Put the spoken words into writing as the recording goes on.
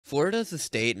Florida is a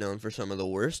state known for some of the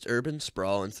worst urban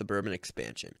sprawl and suburban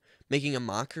expansion, making a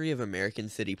mockery of American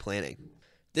city planning.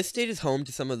 This state is home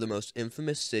to some of the most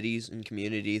infamous cities and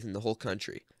communities in the whole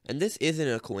country, and this isn't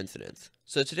a coincidence.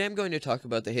 So today I'm going to talk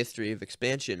about the history of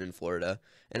expansion in Florida,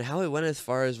 and how it went as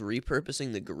far as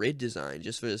repurposing the grid design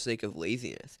just for the sake of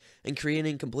laziness, and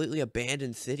creating completely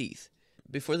abandoned cities.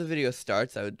 Before the video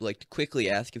starts, I would like to quickly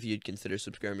ask if you'd consider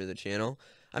subscribing to the channel.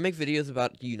 I make videos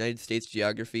about United States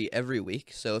geography every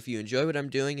week, so if you enjoy what I'm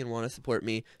doing and want to support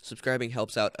me, subscribing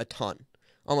helps out a ton.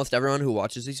 Almost everyone who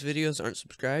watches these videos aren't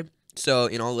subscribed, so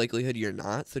in all likelihood you're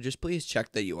not, so just please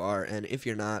check that you are, and if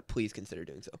you're not, please consider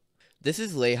doing so. This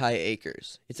is Lehigh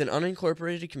Acres. It's an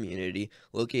unincorporated community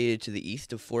located to the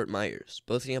east of Fort Myers,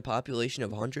 boasting a population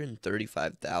of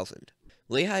 135,000.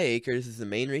 Lehigh Acres is the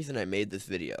main reason I made this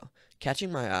video,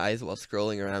 catching my eyes while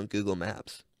scrolling around Google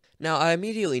Maps. Now, I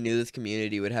immediately knew this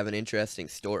community would have an interesting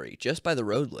story, just by the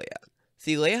road layout.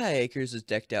 See, Lehigh Acres is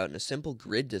decked out in a simple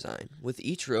grid design, with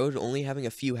each road only having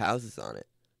a few houses on it.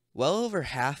 Well over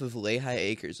half of Lehigh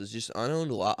Acres is just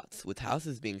unowned lots, with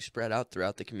houses being spread out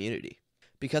throughout the community.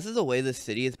 Because of the way the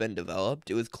city has been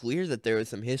developed, it was clear that there was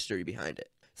some history behind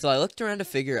it. So I looked around to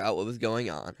figure out what was going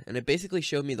on, and it basically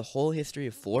showed me the whole history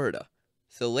of Florida.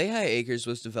 So Lehigh Acres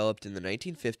was developed in the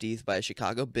 1950s by a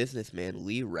Chicago businessman,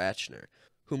 Lee Ratchner,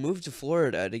 who moved to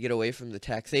Florida to get away from the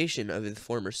taxation of his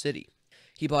former city.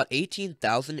 He bought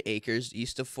 18,000 acres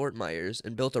east of Fort Myers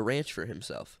and built a ranch for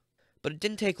himself. But it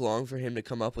didn't take long for him to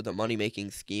come up with a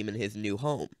money-making scheme in his new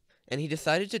home, and he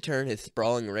decided to turn his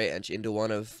sprawling ranch into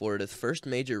one of Florida's first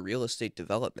major real estate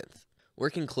developments.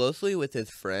 Working closely with his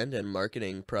friend and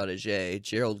marketing protege,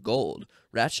 Gerald Gold,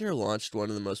 Ratchner launched one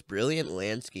of the most brilliant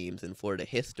land schemes in Florida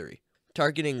history,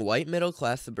 targeting white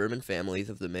middle-class suburban families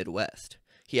of the Midwest.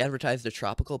 He advertised a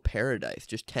tropical paradise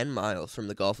just 10 miles from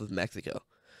the Gulf of Mexico,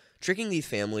 tricking these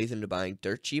families into buying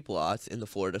dirt-cheap lots in the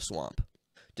Florida swamp.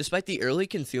 Despite the early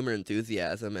consumer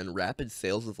enthusiasm and rapid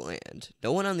sales of land,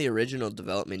 no one on the original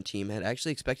development team had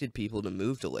actually expected people to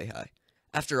move to Lehigh.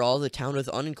 After all, the town was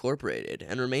unincorporated,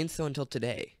 and remains so until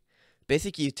today.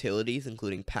 Basic utilities,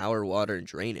 including power, water, and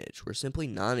drainage, were simply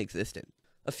non-existent.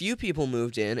 A few people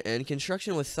moved in, and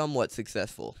construction was somewhat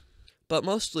successful. But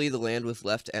mostly the land was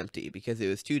left empty because it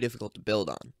was too difficult to build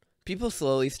on. People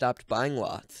slowly stopped buying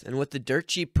lots, and with the dirt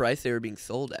cheap price they were being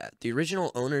sold at, the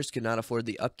original owners could not afford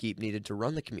the upkeep needed to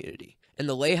run the community, and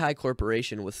the Lehigh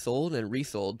Corporation was sold and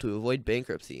resold to avoid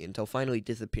bankruptcy until finally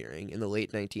disappearing in the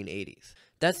late 1980s.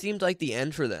 That seemed like the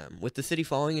end for them, with the city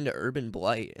falling into urban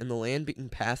blight and the land being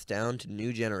passed down to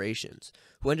new generations,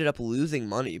 who ended up losing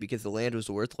money because the land was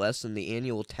worth less than the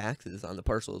annual taxes on the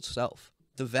parcel itself.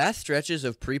 The vast stretches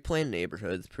of pre-planned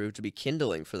neighborhoods proved to be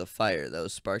kindling for the fire that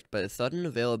was sparked by the sudden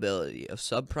availability of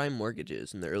subprime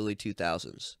mortgages in the early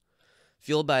 2000s.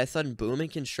 Fueled by a sudden boom in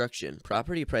construction,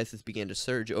 property prices began to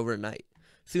surge overnight.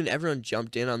 Soon everyone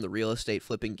jumped in on the real estate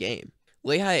flipping game.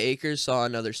 Lehigh Acres saw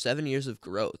another 7 years of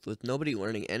growth, with nobody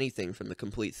learning anything from the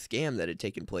complete scam that had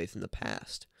taken place in the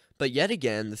past. But yet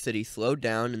again, the city slowed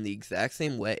down in the exact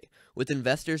same way, with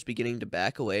investors beginning to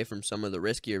back away from some of the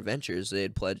riskier ventures they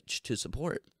had pledged to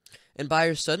support, and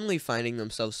buyers suddenly finding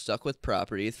themselves stuck with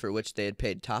properties for which they had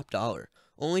paid top dollar,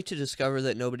 only to discover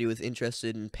that nobody was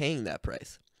interested in paying that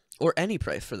price, or any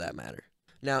price for that matter.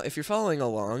 Now, if you're following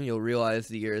along, you'll realize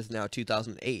the year is now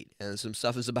 2008, and some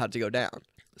stuff is about to go down.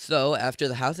 So, after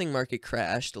the housing market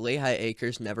crashed, Lehigh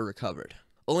Acres never recovered.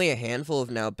 Only a handful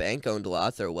of now bank-owned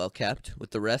lots are well kept,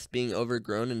 with the rest being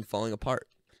overgrown and falling apart.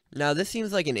 Now, this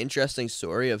seems like an interesting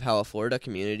story of how a Florida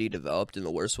community developed in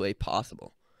the worst way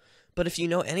possible. But if you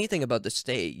know anything about the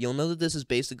state, you'll know that this is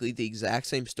basically the exact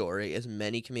same story as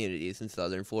many communities in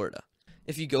southern Florida.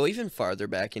 If you go even farther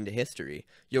back into history,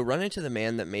 you'll run into the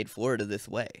man that made Florida this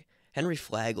way, Henry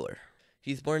Flagler.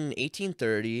 He's born in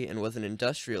 1830 and was an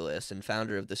industrialist and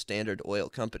founder of the Standard Oil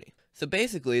Company. So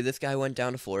basically, this guy went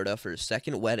down to Florida for his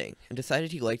second wedding and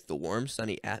decided he liked the warm,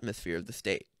 sunny atmosphere of the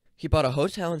state. He bought a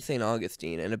hotel in St.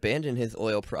 Augustine and abandoned his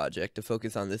oil project to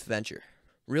focus on this venture.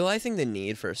 Realizing the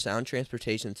need for a sound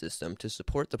transportation system to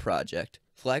support the project,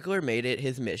 Flagler made it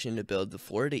his mission to build the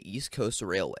Florida East Coast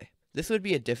Railway. This would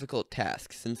be a difficult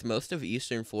task since most of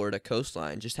eastern Florida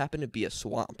coastline just happened to be a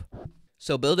swamp.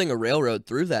 So building a railroad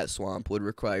through that swamp would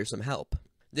require some help.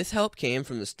 This help came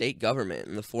from the state government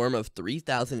in the form of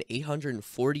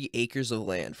 3,840 acres of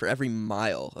land for every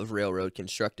mile of railroad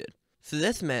constructed. So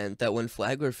this meant that when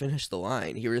Flagler finished the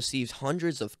line, he received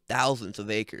hundreds of thousands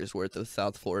of acres worth of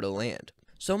South Florida land.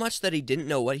 So much that he didn't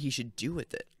know what he should do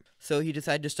with it. So he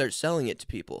decided to start selling it to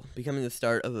people, becoming the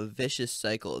start of a vicious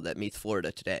cycle that meets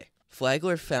Florida today.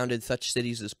 Flagler founded such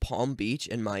cities as Palm Beach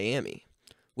and Miami,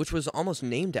 which was almost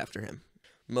named after him.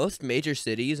 Most major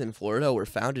cities in Florida were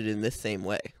founded in this same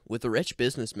way, with the rich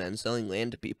businessmen selling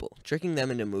land to people, tricking them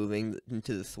into moving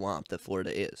into the swamp that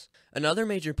Florida is. Another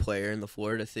major player in the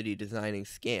Florida city designing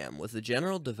scam was the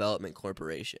General Development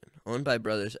Corporation, owned by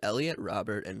brothers Elliot,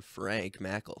 Robert, and Frank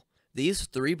Mackel. These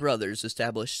three brothers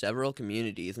established several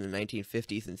communities in the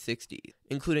 1950s and 60s,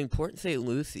 including Port St.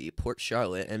 Lucie, Port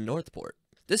Charlotte, and Northport.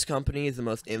 This company is the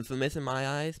most infamous in my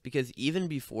eyes because even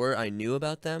before I knew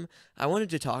about them, I wanted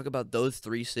to talk about those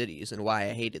three cities and why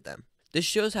I hated them. This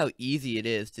shows how easy it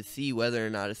is to see whether or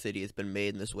not a city has been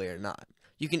made in this way or not.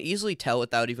 You can easily tell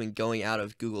without even going out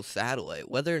of Google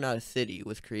Satellite whether or not a city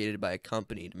was created by a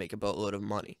company to make a boatload of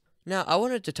money. Now, I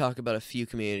wanted to talk about a few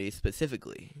communities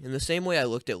specifically, in the same way I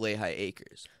looked at Lehigh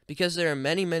Acres, because there are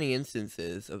many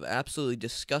instances of absolutely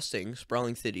disgusting,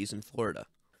 sprawling cities in Florida.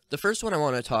 The first one I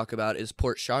want to talk about is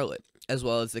Port Charlotte, as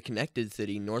well as the connected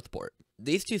city Northport.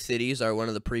 These two cities are one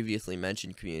of the previously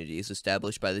mentioned communities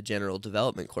established by the General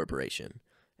Development Corporation,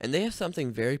 and they have something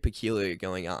very peculiar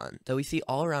going on that we see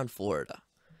all around Florida,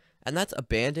 and that's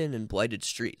abandoned and blighted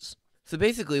streets. So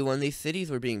basically, when these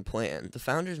cities were being planned, the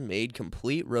founders made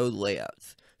complete road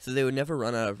layouts so they would never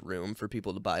run out of room for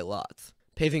people to buy lots,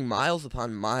 paving miles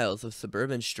upon miles of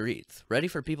suburban streets ready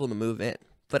for people to move in.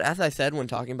 But as I said when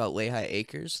talking about Lehigh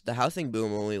Acres, the housing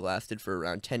boom only lasted for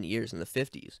around 10 years in the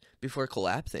 50s, before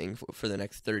collapsing for the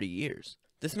next 30 years.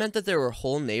 This meant that there were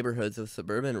whole neighborhoods of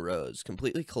suburban roads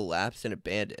completely collapsed and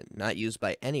abandoned, not used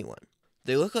by anyone.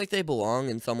 They look like they belong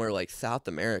in somewhere like South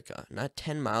America, not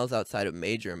 10 miles outside of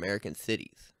major American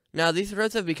cities. Now, these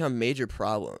roads have become major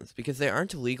problems because they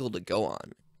aren't illegal to go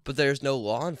on, but there's no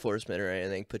law enforcement or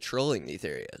anything patrolling these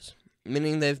areas,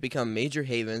 meaning they've become major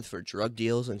havens for drug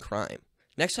deals and crime.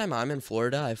 Next time I'm in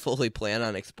Florida, I fully plan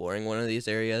on exploring one of these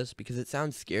areas because it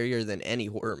sounds scarier than any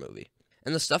horror movie.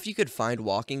 And the stuff you could find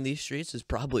walking these streets is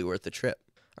probably worth the trip.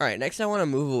 Alright, next I want to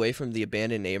move away from the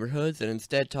abandoned neighborhoods and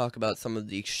instead talk about some of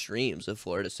the extremes of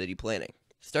Florida city planning.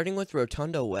 Starting with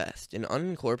Rotunda West, an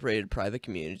unincorporated private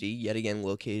community yet again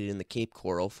located in the Cape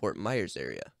Coral-Fort Myers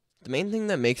area. The main thing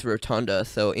that makes Rotunda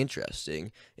so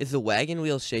interesting is the wagon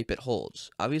wheel shape it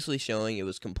holds, obviously showing it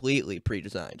was completely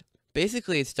pre-designed.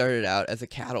 Basically, it started out as a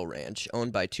cattle ranch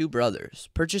owned by two brothers,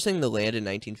 purchasing the land in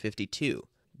 1952.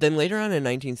 Then later on in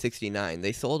 1969,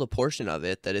 they sold a portion of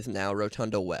it that is now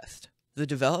Rotunda West. The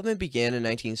development began in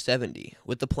 1970,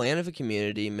 with the plan of a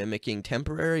community mimicking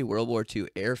temporary World War II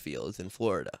airfields in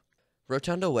Florida.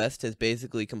 Rotunda West has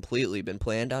basically completely been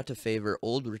planned out to favor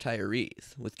old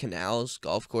retirees, with canals,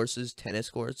 golf courses, tennis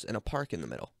courts, and a park in the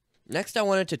middle. Next, I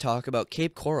wanted to talk about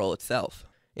Cape Coral itself,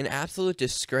 an absolute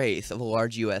disgrace of a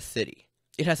large U.S. city.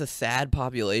 It has a sad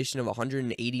population of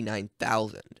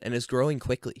 189,000 and is growing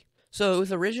quickly. So it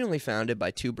was originally founded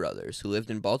by two brothers who lived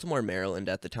in Baltimore, Maryland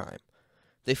at the time.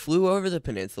 They flew over the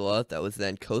peninsula that was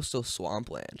then coastal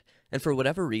swampland, and for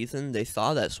whatever reason, they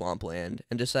saw that swampland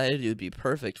and decided it would be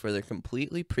perfect for their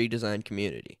completely pre-designed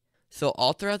community. So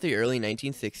all throughout the early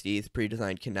 1960s,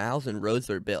 pre-designed canals and roads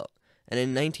were built, and in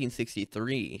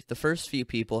 1963, the first few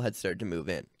people had started to move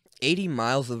in. 80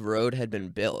 miles of road had been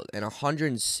built, and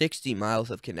 160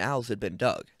 miles of canals had been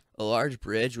dug. A large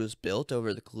bridge was built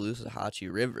over the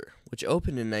Caloosahatchee River, which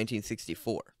opened in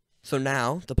 1964. So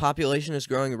now, the population is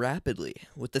growing rapidly,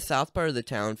 with the south part of the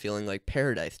town feeling like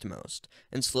paradise to most,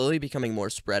 and slowly becoming more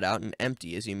spread out and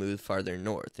empty as you move farther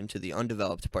north into the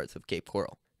undeveloped parts of Cape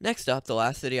Coral. Next up, the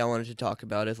last city I wanted to talk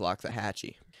about is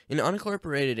Loxahatchee, an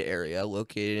unincorporated area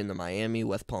located in the Miami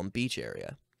West Palm Beach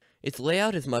area. Its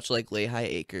layout is much like Lehigh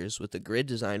Acres, with the grid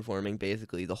design forming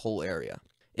basically the whole area.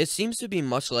 It seems to be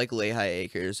much like Lehigh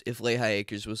Acres if Lehigh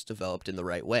Acres was developed in the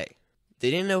right way.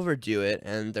 They didn't overdo it,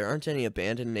 and there aren't any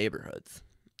abandoned neighborhoods,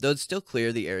 though it's still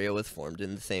clear the area was formed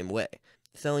in the same way,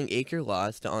 selling acre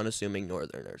lots to unassuming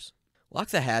northerners.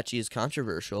 Loxahatchee is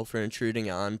controversial for intruding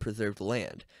on preserved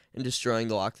land and destroying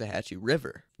the Loxahatchee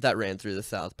River that ran through the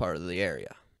south part of the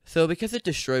area. So because it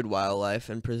destroyed wildlife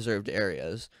and preserved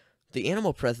areas, the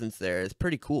animal presence there is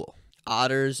pretty cool.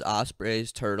 Otters,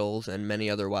 ospreys, turtles, and many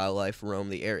other wildlife roam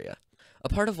the area. A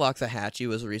part of Loxahatchee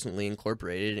was recently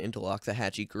incorporated into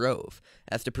Loxahatchee Grove,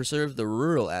 as to preserve the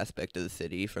rural aspect of the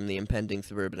city from the impending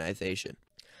suburbanization.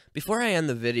 Before I end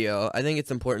the video, I think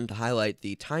it's important to highlight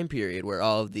the time period where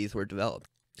all of these were developed,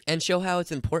 and show how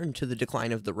it's important to the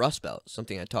decline of the Rust Belt,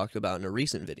 something I talked about in a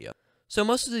recent video. So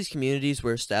most of these communities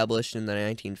were established in the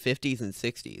 1950s and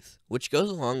 60s, which goes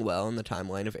along well in the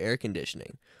timeline of air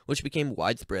conditioning, which became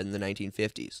widespread in the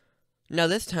 1950s. Now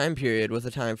this time period was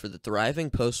a time for the thriving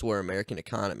post-war American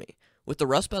economy, with the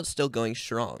Rust Belt still going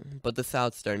strong, but the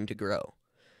South starting to grow.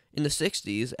 In the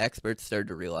 60s, experts started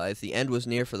to realize the end was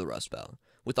near for the Rust Belt,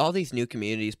 with all these new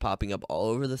communities popping up all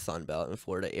over the Sun Belt and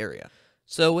Florida area.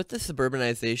 So, with the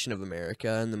suburbanization of America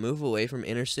and the move away from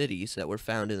inner cities that were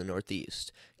found in the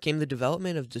Northeast, came the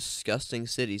development of disgusting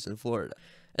cities in Florida,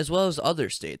 as well as other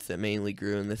states that mainly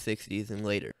grew in the 60s and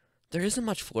later. There isn't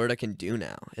much Florida can do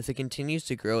now, as it continues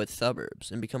to grow its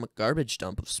suburbs and become a garbage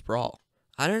dump of sprawl.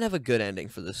 I don't have a good ending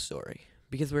for this story,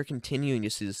 because we're continuing to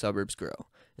see the suburbs grow,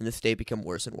 and the state become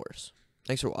worse and worse.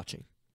 Thanks for watching.